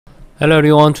Hello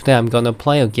everyone, today I'm gonna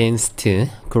play against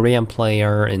Korean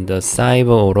player in the Cyber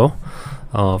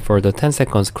Oro for the 10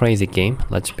 seconds crazy game.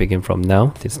 Let's begin from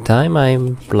now. This time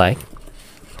I'm black.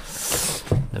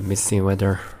 Let me see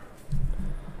whether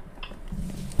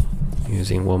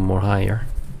using one more higher.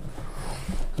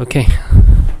 Okay,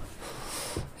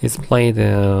 he's played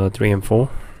 3 and 4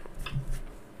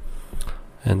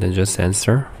 and then just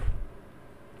answer.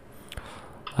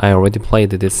 I already played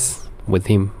this with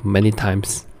him many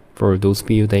times for those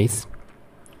few days.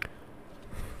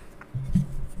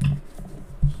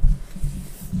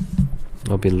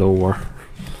 A bit lower.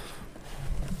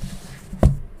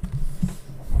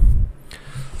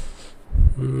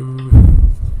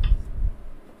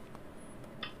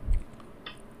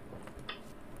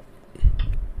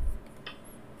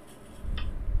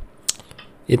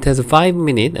 It has 5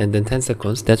 minutes and then 10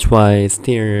 seconds. That's why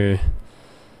still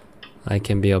I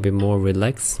can be a bit more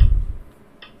relaxed.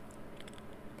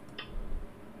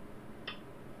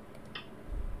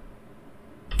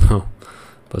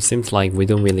 But seems like we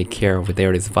don't really care if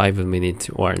there is 5 minutes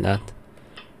or not.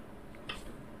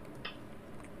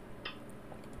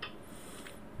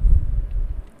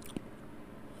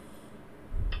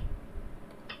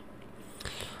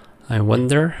 I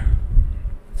wonder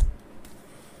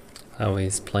how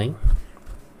he's playing.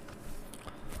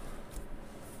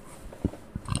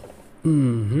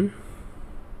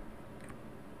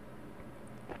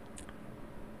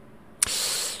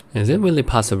 Is it really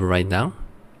possible right now?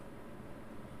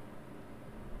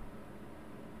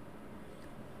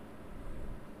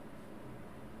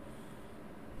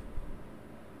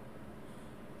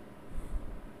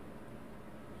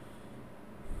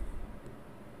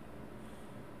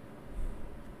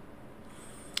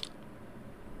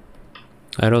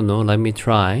 I don't know, let me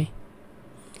try.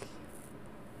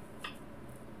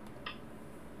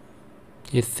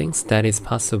 He thinks that is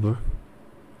possible.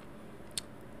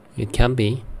 It can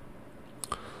be.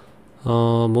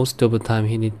 Most of the time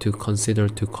he need to consider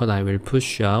to cut. I will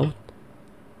push out.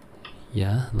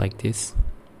 Yeah, like this.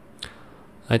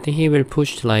 I think he will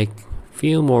push like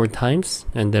few more times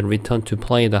and then return to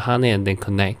play the Hane and then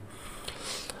connect.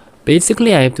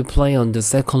 Basically I have to play on the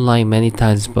second line many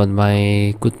times, but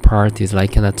my good part is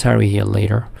like an Atari here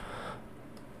later.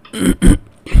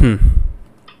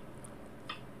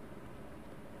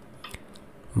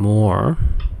 More.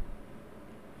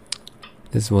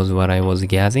 This was what I was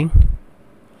guessing.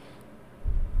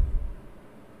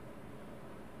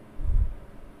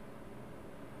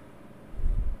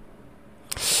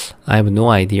 I have no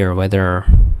idea whether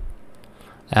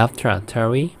after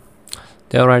Atari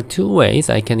there are 2 ways.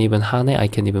 I can even Hane, I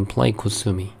can even play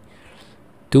Kusumi.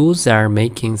 Those are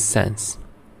making sense.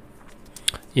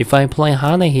 If I play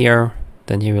Hane here,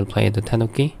 then he will play the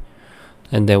Tenuki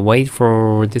and then wait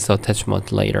for this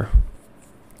attachment later.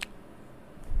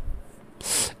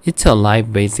 It's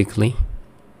alive basically.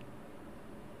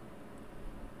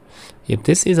 If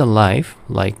this is alive,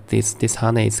 like this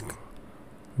Hane is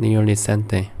nearly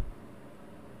Sente.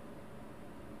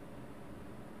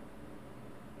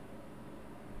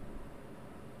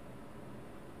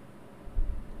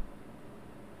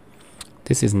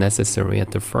 This is necessary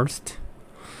at the first.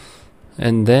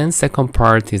 And then second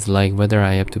part is like whether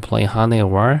I have to play Hane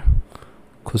or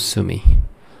Kusumi.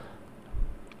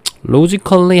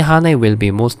 Logically, Hane will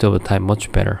be most of the time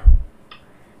much better.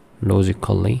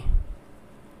 Logically.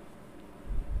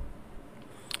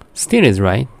 Still is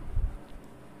right.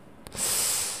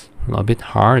 A bit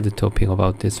hard topic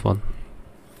about this one.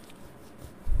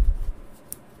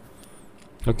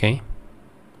 Okay.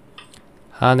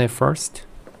 Hane first.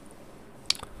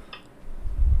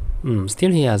 Still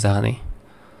he has a Hane.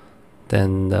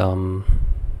 Then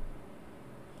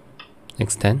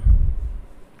extend.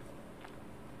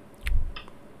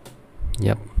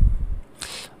 Yep.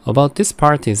 About this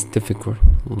part is difficult.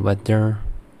 Whether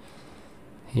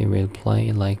he will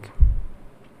play like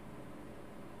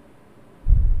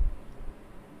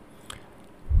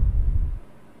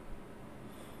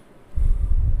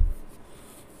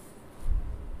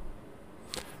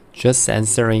just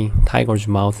answering Tiger's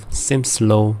Mouth seems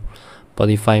slow, but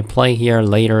if I play here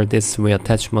later, this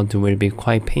attachment will be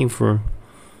quite painful.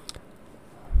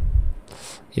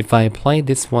 If I play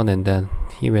this one and then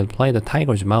he will play the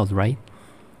Tiger's Mouth, right?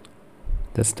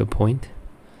 That's the point.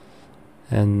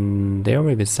 And there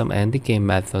will be some endgame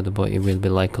method, but it will be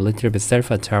like a little bit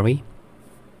self-Atari.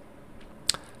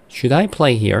 Should I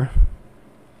play here?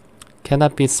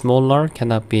 Cannot be smaller,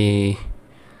 cannot be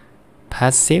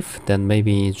passive, then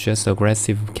maybe just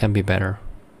aggressive can be better.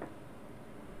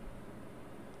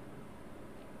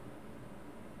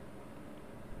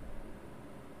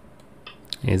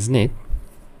 Isn't it?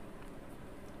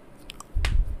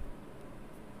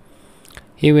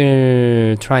 He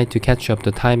will try to catch up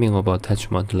the timing of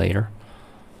attachment later.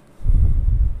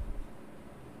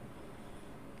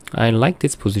 I like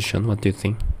this position. What do you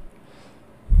think?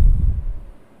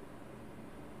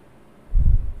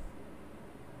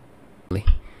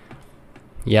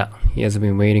 Yeah, he has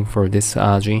been waiting for this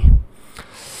Aji.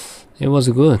 It was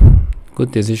good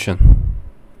decision.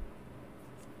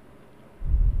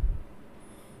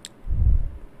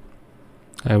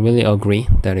 I really agree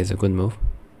that is a good move.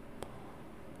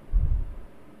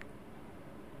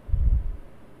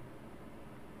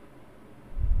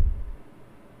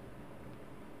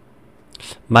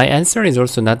 My answer is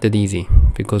also not that easy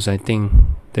because I think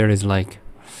there is like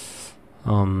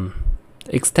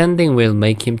extending will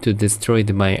make him to destroy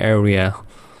my area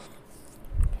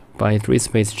by 3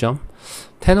 space jump.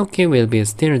 Tenoki will be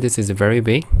still, this is very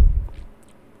big.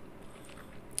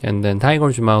 And then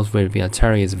Tiger's Mouth will be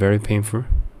Atari is very painful.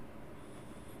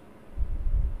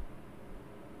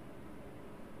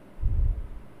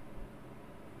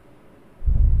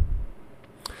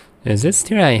 Is it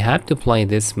still I have to play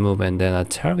this move and then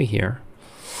Atari here?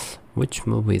 Which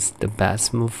move is the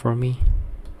best move for me?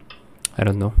 I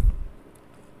don't know.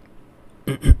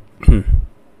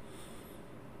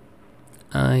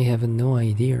 I have no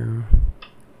idea.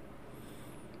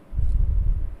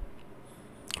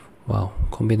 Wow,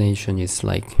 combination is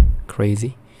like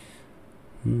crazy.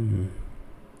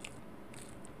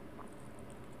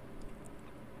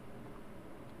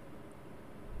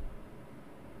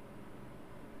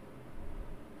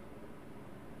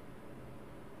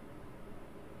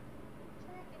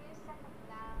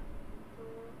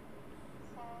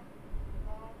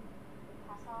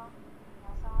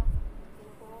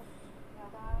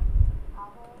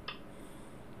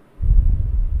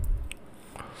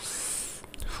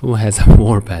 Who has a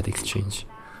more bad exchange?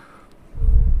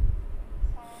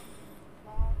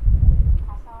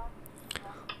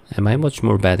 Am I much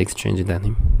more bad exchange than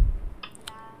him?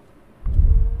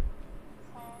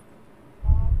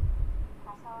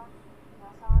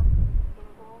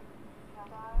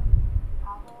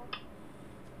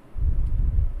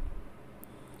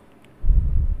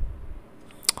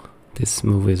 This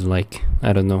move is like,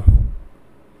 I don't know.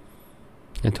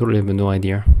 I totally have no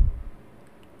idea.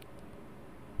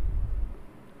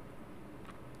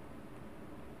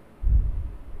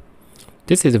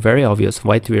 This is very obvious.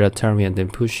 White will Atari and then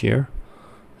push here.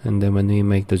 And then when we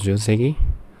make the Joseki,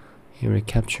 he will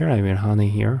capture. I will Hane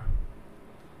here.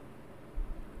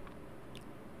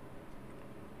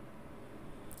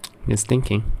 He's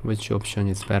thinking which option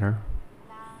is better.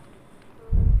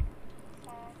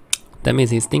 That means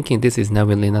he's thinking this is not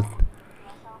really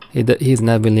he's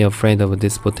not really afraid of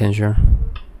this potential.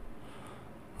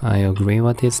 I agree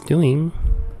what he's doing.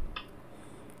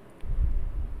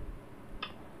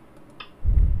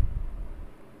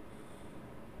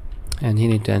 And he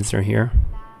need to answer here.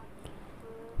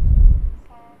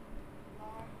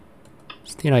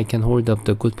 Still I can hold up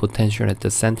the good potential at the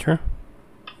center.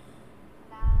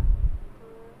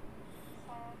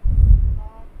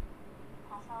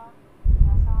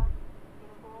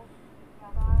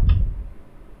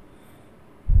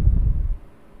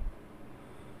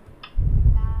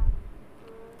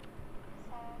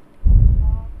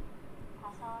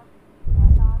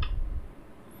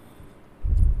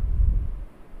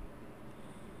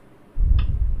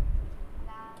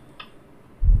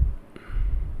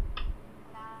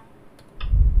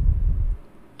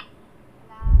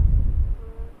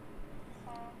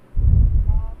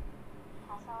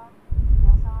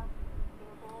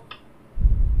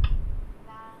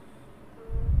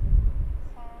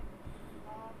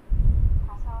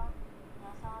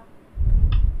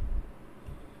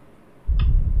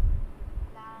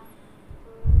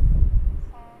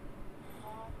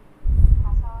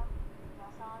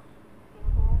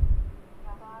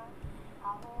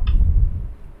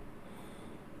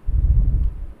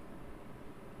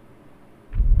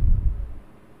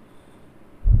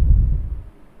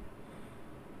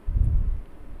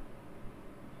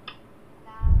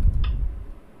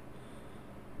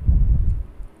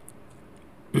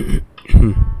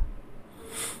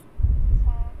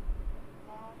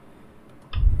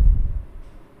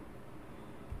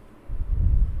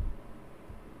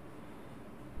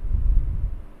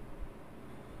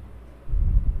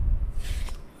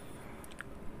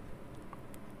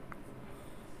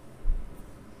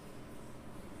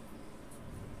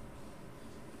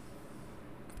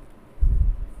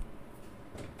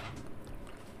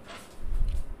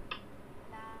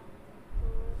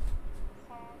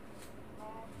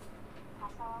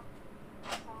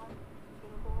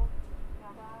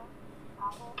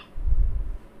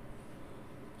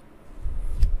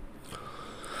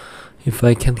 If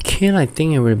I can kill, I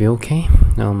think it will be okay.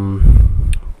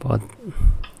 But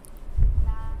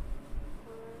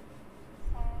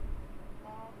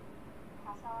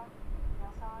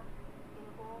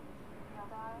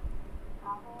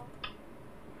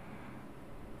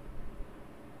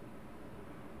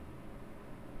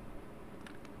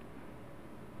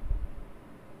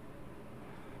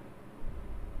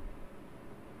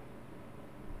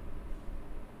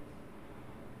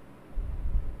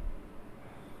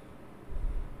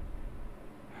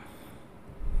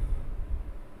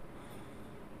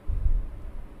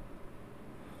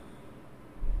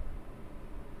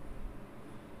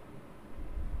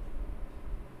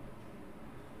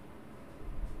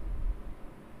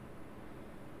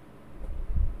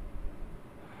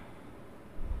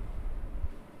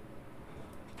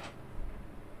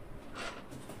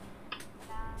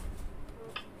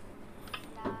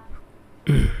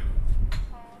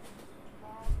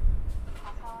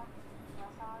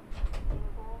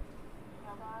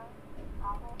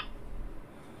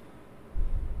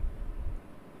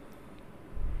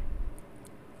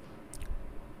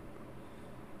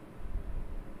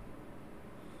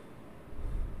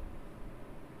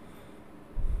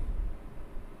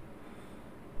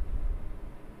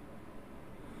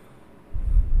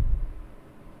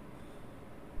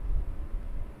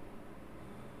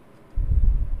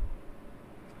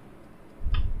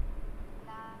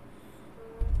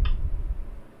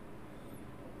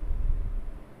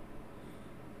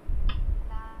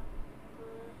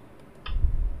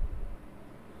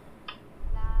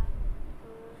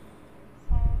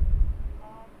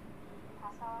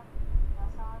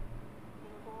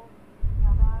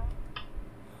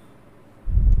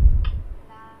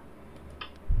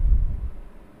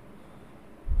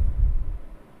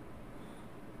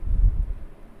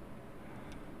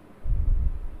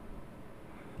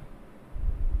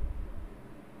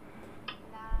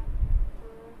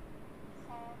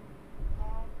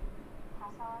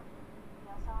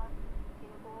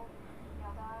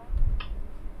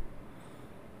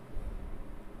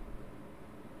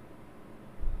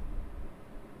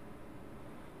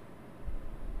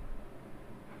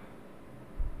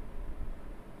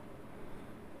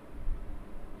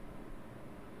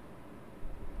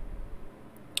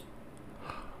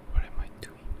what am I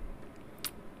doing?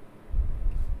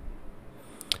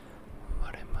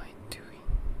 What am I doing?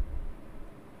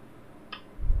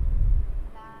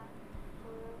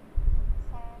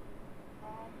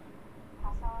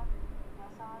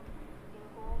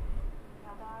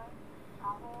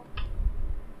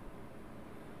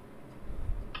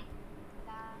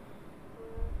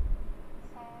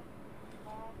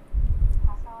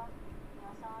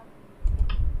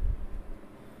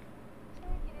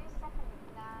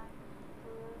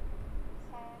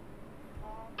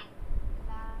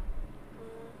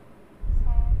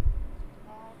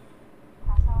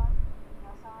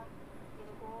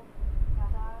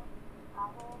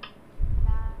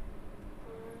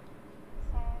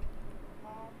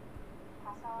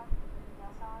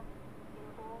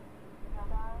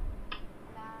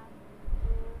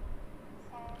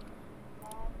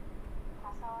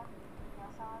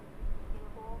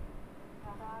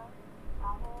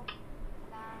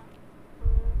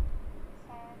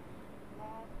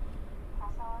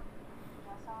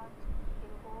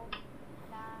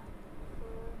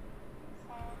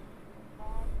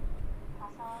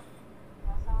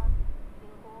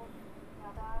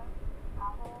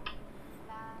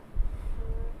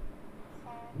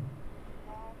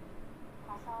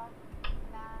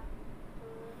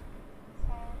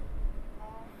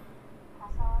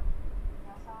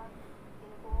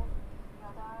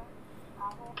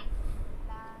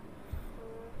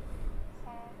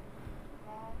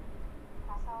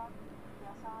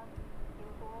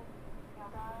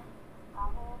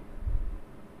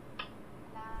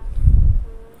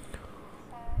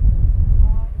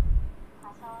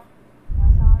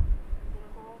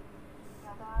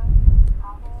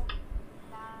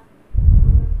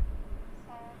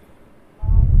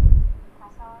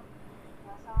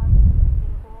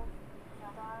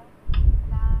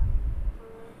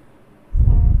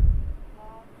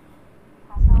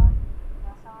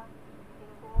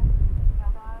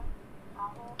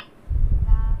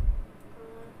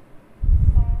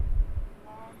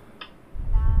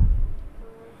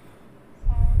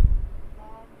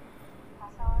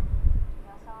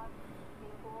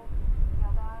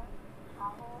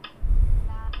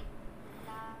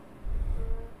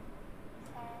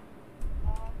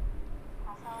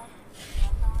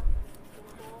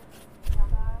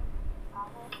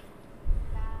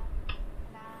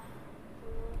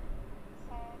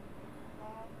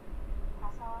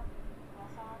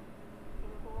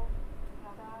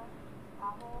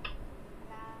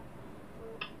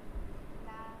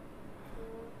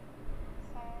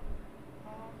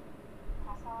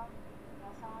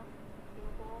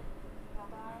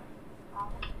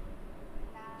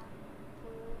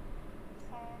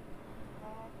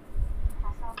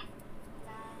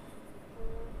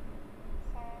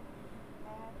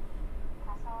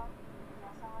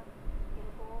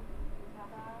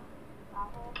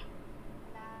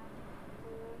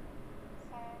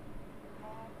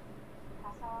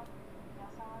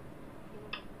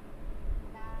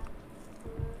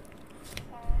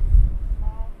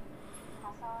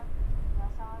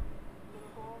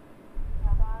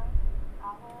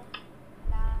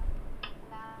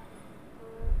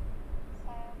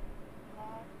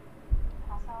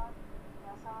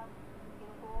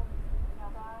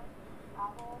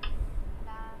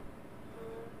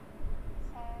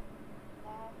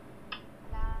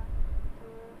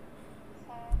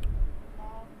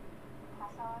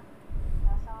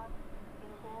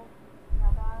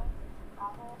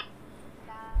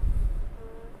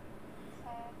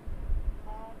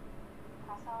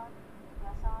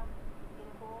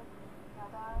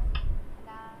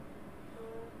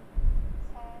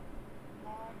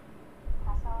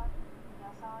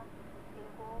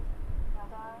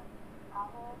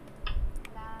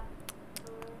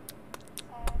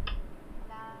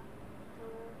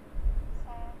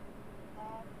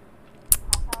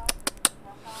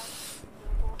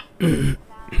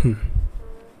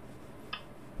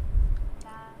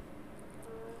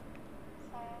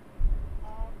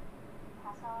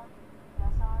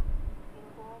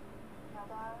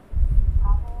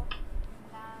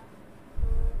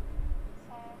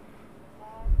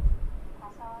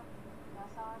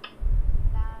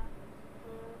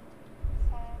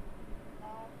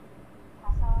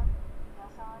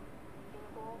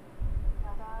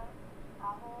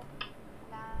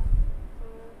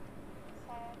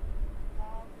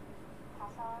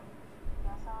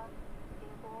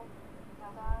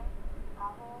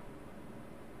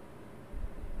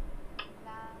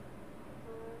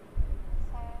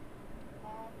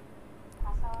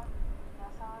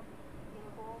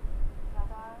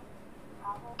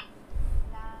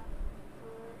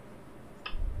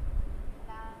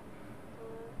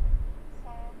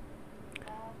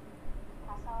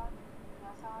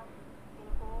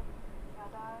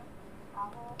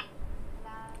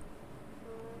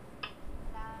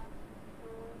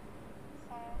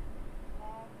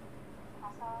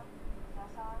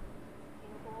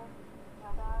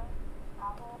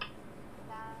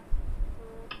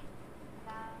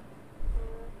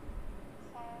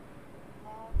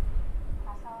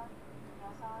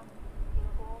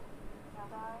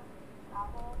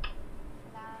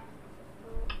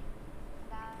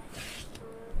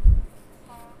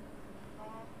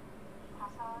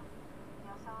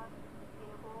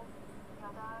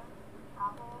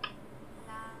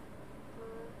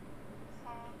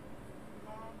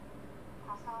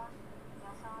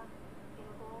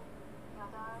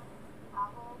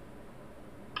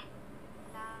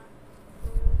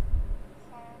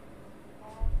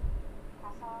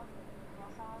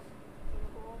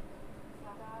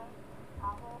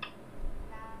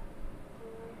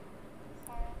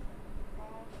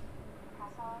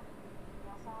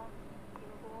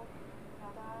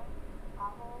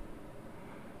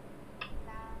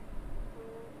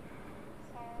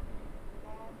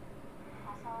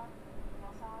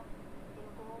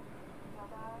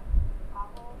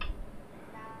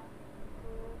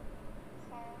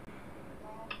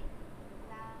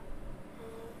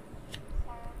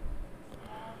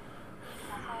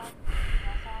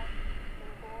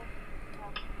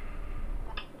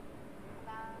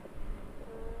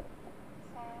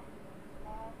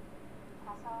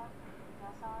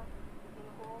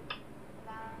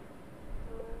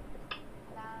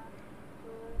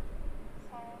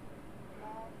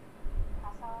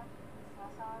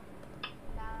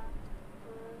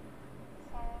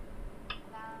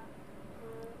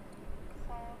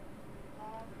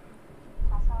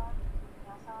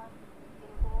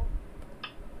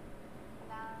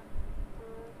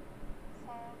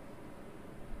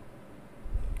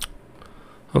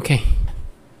 Okay,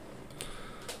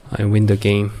 I win the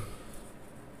game.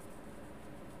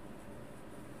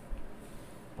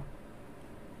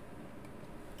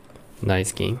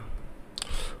 Nice game.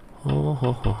 Oh,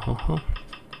 ho, ho, ho, ho.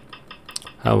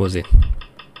 How was it?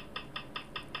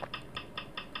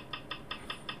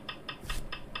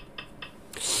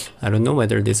 I don't know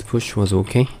whether this push was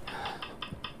okay.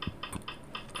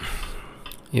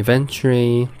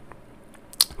 Eventually,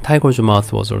 Tiger's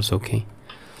Mouth was also okay.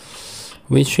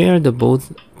 We shared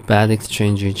both bad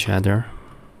exchange each other,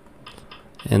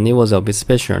 and it was a bit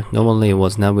special. Normally it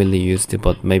was not really used,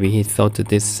 but maybe he thought that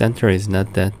this center is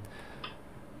not that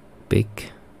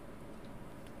big.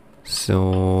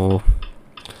 So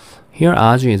here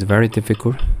Aji is very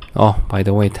difficult. Oh, by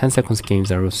the way, 10 seconds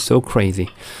games are so crazy.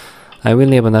 I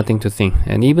really have nothing to think.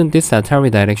 And even this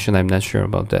Atari direction, I'm not sure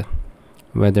about that.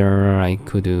 Whether I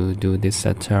could do this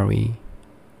Atari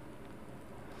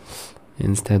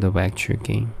instead of actual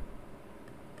game.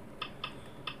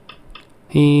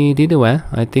 He did well.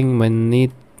 I think when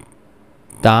he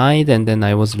died and then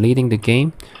I was leading the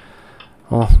game.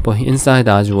 Oh, but inside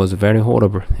Aji was very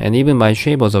horrible. And even my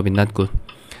shape was a bit not good.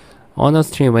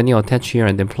 Honestly, when you attach here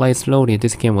and then play slowly,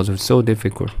 this game was so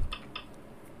difficult.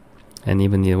 And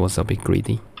even it was a bit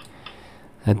greedy.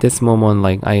 At this moment,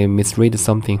 like, I misread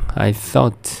something. I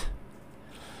thought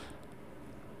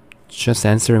just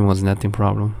answering was not the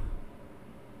problem.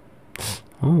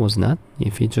 Oh, was not?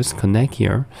 If you just connect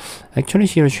here. Actually,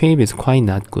 here shape is quite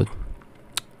not good.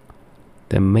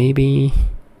 Then maybe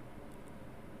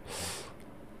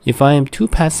if I am too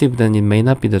passive, then it may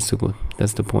not be that so good.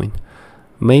 That's the point.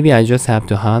 Maybe I just have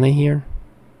to Hane here.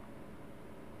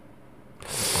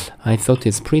 I thought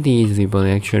it's pretty easy, but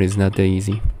actually it's not that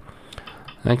easy.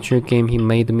 Actual game, he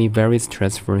made me very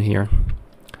stressful here.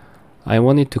 I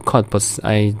wanted to cut, but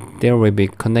there will be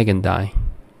connect and die.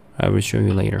 I will show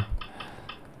you later.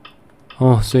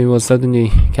 Oh, so it was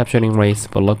suddenly capturing race,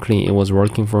 but luckily it was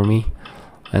working for me.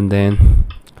 And then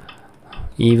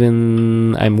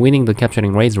even I'm winning the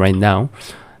capturing race right now.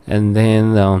 And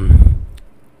then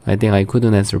I think I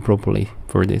couldn't answer properly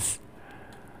for this.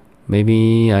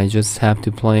 Maybe I just have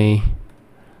to play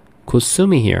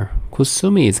Kusumi here.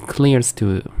 Kusumi is clearest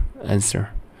to answer.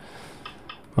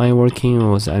 My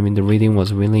working was, the reading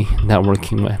was really not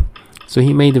working well. So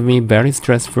he made me very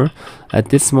stressful. At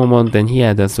this moment, then he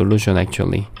had a solution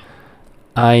actually.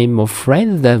 I'm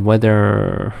afraid that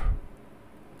whether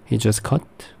he just cut.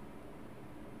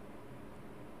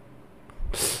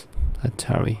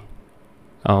 Atari.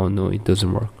 Oh no, it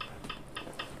doesn't work.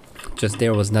 Just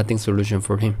there was nothing solution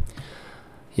for him.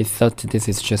 He thought this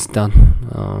is just done.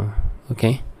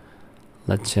 Okay,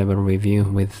 let's have a review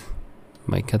with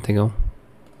my category.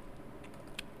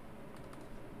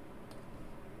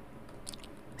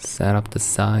 Set up the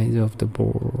size of the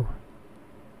board.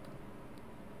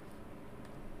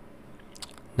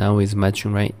 Now it's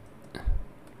matching right.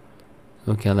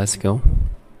 Okay, let's go.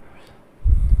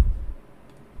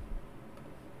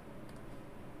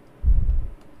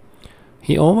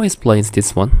 He always plays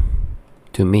this one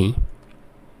to me,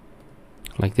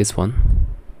 like this one.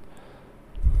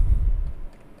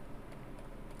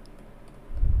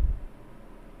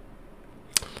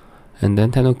 And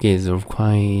then Tanuki is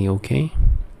quite okay.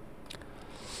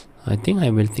 I think I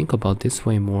will think about this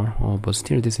way more. Oh, but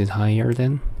still this is higher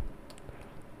than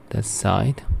that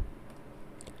side.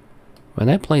 When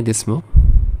I play this move,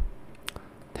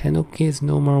 Tanuki is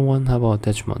normal one. How about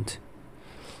attachment?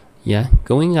 Yeah,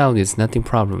 going out is nothing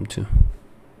problem too.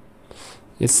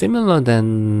 It's similar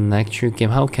than actual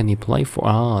game. How can he play for?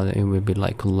 It will be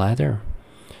like a ladder.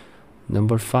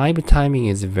 Number 5 timing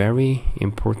is very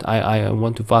important. I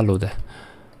want to follow that.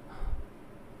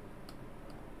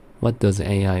 What does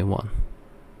AI want?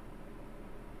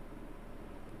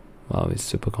 Wow, it's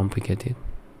super complicated.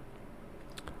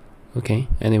 Okay,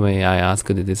 anyway, I asked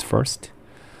this first.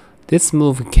 This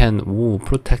move can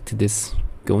protect this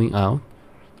going out.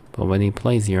 But when he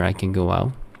plays here, I can go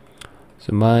out.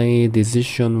 So my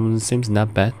decision seems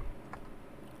not bad.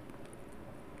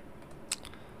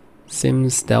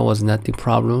 Seems that was not the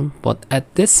problem. But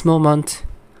at this moment,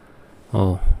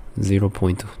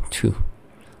 0.2.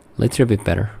 Little bit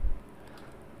better.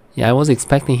 Yeah, I was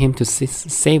expecting him to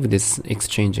save this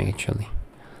exchanging actually.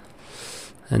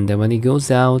 And then when he goes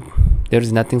out,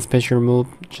 there's nothing special move,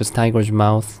 just Tiger's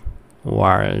Mouth.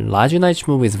 Or Large Knight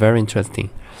move is very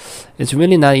interesting. It's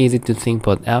really not easy to think,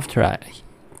 but after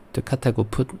the Katago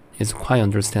put is quite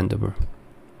understandable.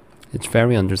 It's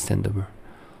very understandable.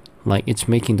 Like it's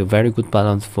making the very good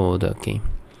balance for the game.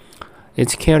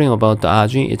 It's caring about the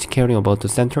Aji, it's caring about the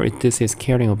center, this is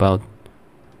caring about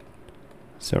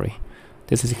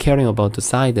this is caring about the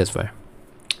side as well.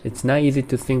 It's not easy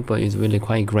to think, but it's really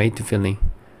quite great feeling.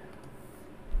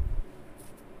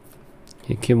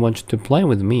 He keep wants to play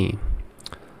with me.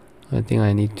 I think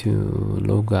I need to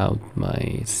log out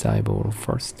my cyborg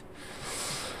first.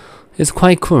 It's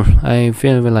quite cool. I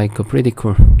feel like pretty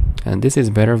cool. And this is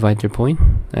better vital point.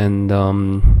 And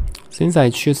since I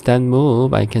choose that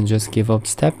move, I can just give up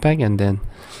step back and then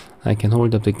I can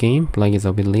hold up the game. Black is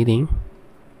a bit leading.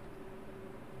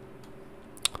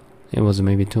 It was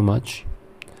maybe too much.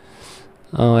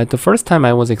 At the first time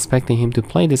I was expecting him to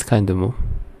play this kind of move.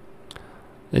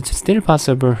 It's still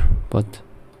possible, but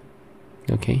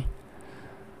okay.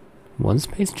 One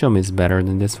space jump is better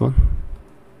than this one.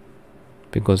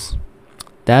 Because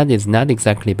that is not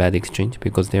exactly bad exchange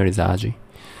because there is Aji.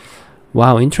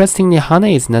 Wow, interestingly, Hane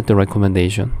is not the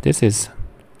recommendation. This is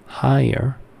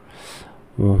higher.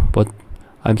 But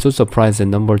I'm so surprised at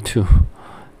number 2.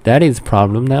 That is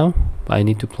problem now. I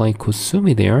need to play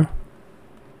Kusumi there.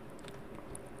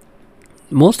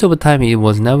 Most of the time it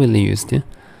was not really used.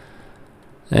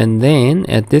 And then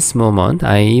at this moment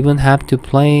I even have to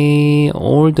play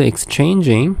all the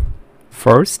exchanging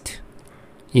first.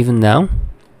 Even now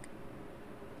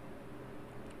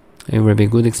it will be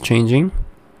good exchanging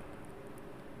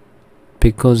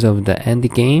because of the end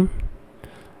game.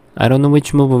 I don't know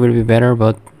which move will be better,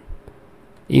 but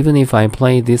even if I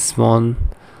play this one,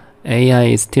 AI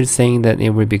is still saying that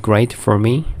it will be great for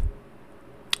me.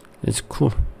 It's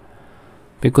cool.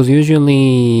 Because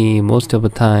usually, most of the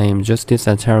time, just this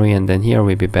Atari and then here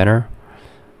will be better.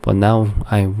 But now,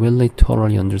 I really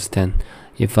totally understand.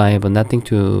 If I have nothing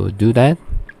to do that,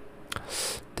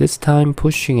 This time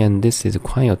pushing and this is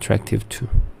quite attractive too.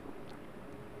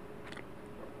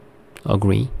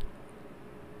 Agree.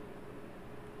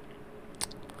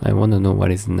 I want to know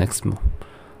what is the next move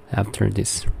after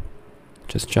this.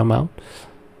 Just jump out,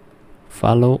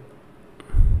 follow.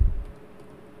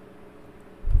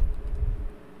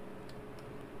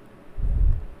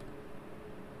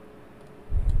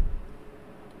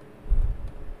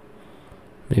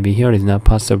 Maybe here is not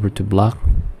possible to block.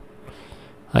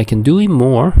 I can do it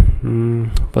more,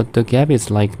 but the gap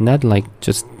is like not like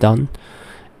just done.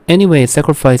 Anyway,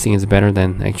 sacrificing is better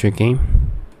than actual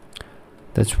game.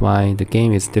 That's why the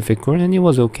game is difficult, and it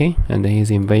was okay. And then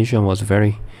his invasion was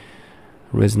very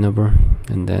reasonable.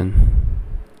 And then,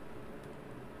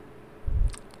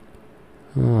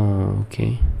 oh,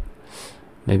 okay.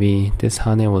 Maybe this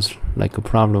Hane was like a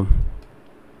problem.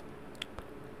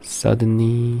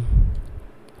 Suddenly,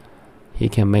 he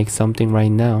can make something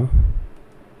right now.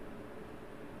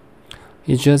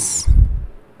 He just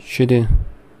shouldn't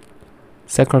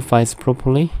sacrifice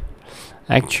properly.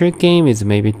 Actual game is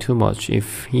maybe too much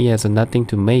if he has nothing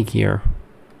to make here.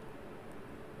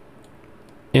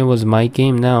 It was my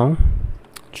game now.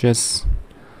 Just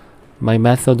my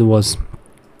method was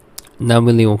not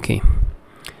really okay.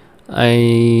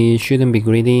 I shouldn't be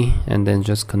greedy and then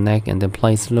just connect and then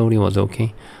play slowly was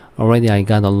okay. Already I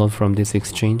got a lot from this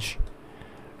exchange.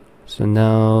 So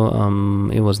now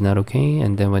it was not okay,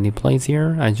 and then when he plays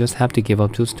here, I just have to give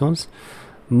up 2 stones.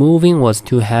 Moving was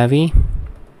too heavy,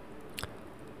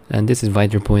 and this is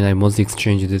vital point. I must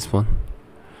exchange this one.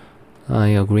 I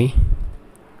agree.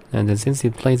 And then since he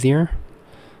plays here,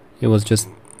 it was just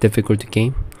difficult to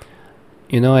game.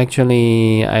 You know,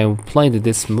 actually, I played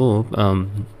this move.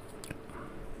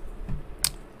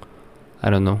 I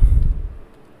don't know.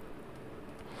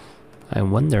 I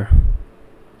wonder.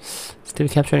 Still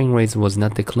capturing rates was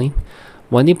not that clean.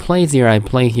 When he plays here, I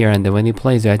play here, and then when he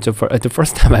plays here, at the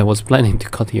first time I was planning to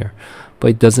cut here, but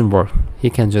it doesn't work. He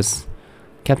can just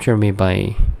capture me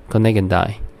by connect and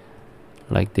die,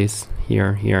 like this,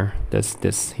 here, here,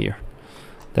 this here.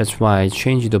 That's why I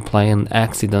changed the plan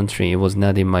accidentally. It was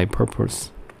not in my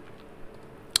purpose.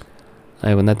 I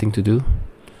have nothing to do.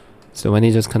 So when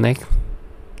he just connect,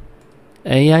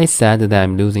 AI said that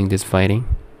I'm losing this fighting.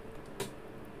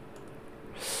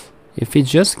 If it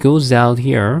just goes out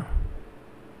here,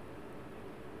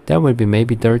 that would be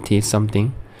maybe dirty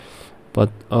something.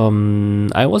 But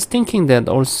I was thinking that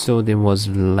also there was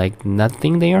like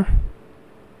nothing there.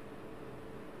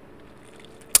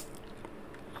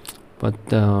 But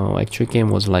the actual game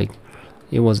was like,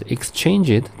 it was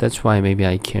exchanged. That's why maybe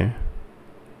I care.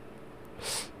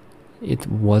 It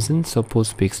wasn't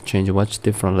supposed to be exchanged. What's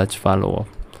different? Let's follow up.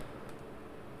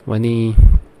 When he,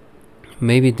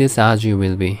 maybe this Aji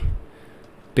will be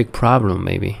big problem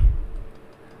maybe.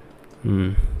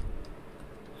 In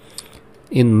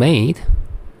mate,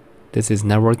 this is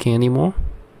not working anymore.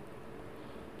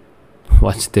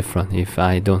 What's different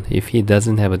if he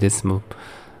doesn't have this move?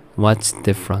 What's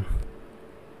different?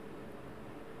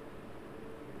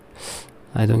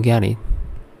 I don't get it.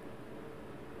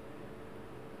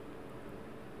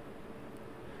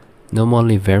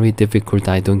 Normally very difficult.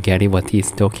 I don't get it what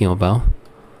he's talking about.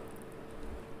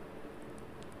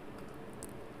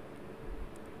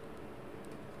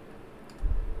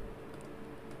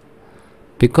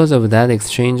 Because of that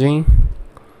exchanging,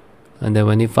 and then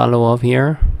when you follow up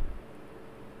here,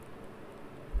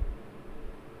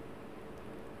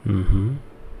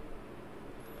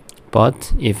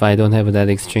 but if I don't have that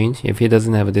exchange, if he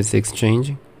doesn't have this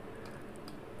exchange,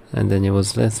 and then it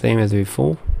was the same as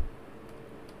before,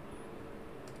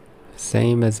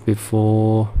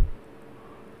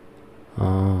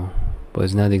 but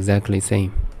it's not exactly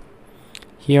same.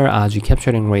 Here Aji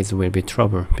capturing rates will be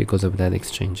trouble because of that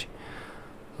exchange.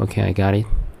 Okay, I got it.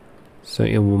 So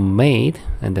it will made,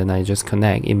 and then I just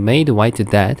connect. It made white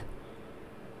dead.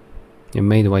 It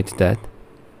made white dead.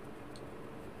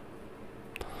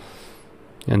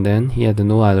 And then he had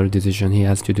no other decision. He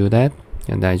has to do that.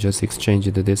 And I just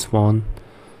exchanged this one.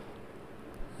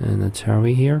 And a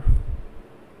cherry here.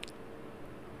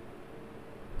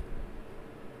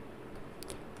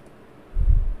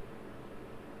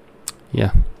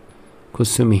 Yeah.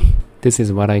 Kusumi. This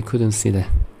is what I couldn't see that.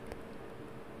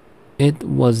 It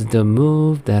was the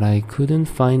move that I couldn't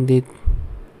find it.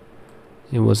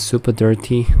 It was super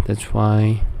dirty. That's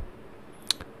why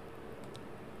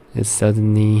it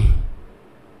suddenly...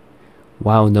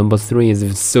 Wow, number 3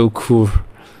 is so cool.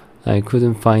 I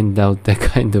couldn't find out that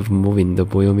kind of move in the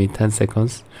Boyomi 10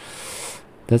 seconds.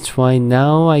 That's why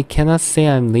now I cannot say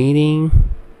I'm leading.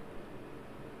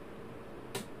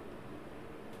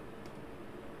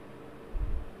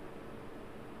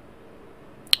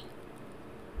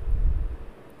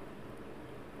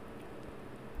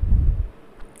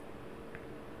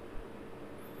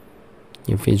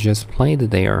 If he just played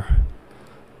there,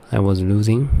 I was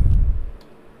losing.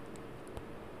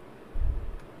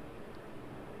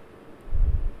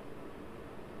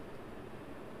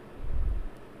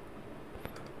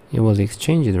 It was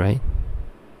exchanged, right?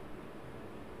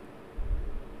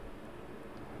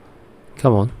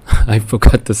 Come on, I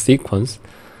forgot the sequence.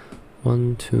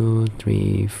 1, 2,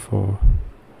 3, 4.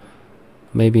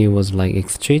 Maybe it was like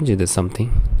exchanged or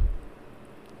something.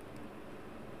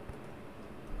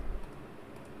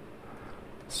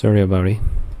 Sorry about it.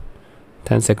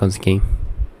 10 seconds game.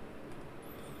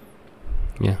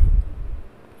 Yeah.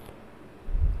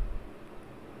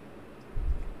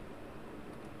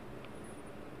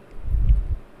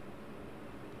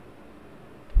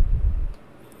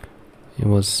 It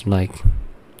was like,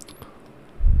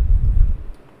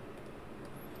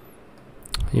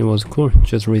 it was cool,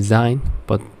 just resign,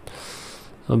 but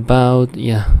about,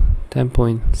 yeah, 10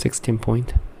 point, 16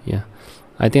 point, yeah.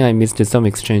 I think I missed some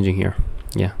exchanging here,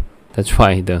 yeah, that's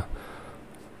why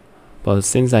but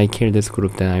since I killed this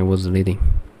group, then I was leading.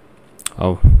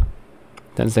 Oh,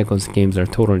 10 seconds games are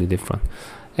totally different.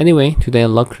 Anyway, today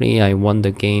luckily I won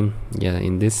the game. Yeah,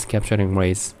 in this capturing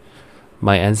race,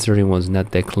 my answering was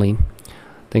not that clean.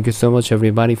 Thank you so much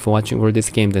everybody for watching for this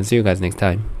game, then see you guys next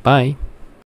time. Bye.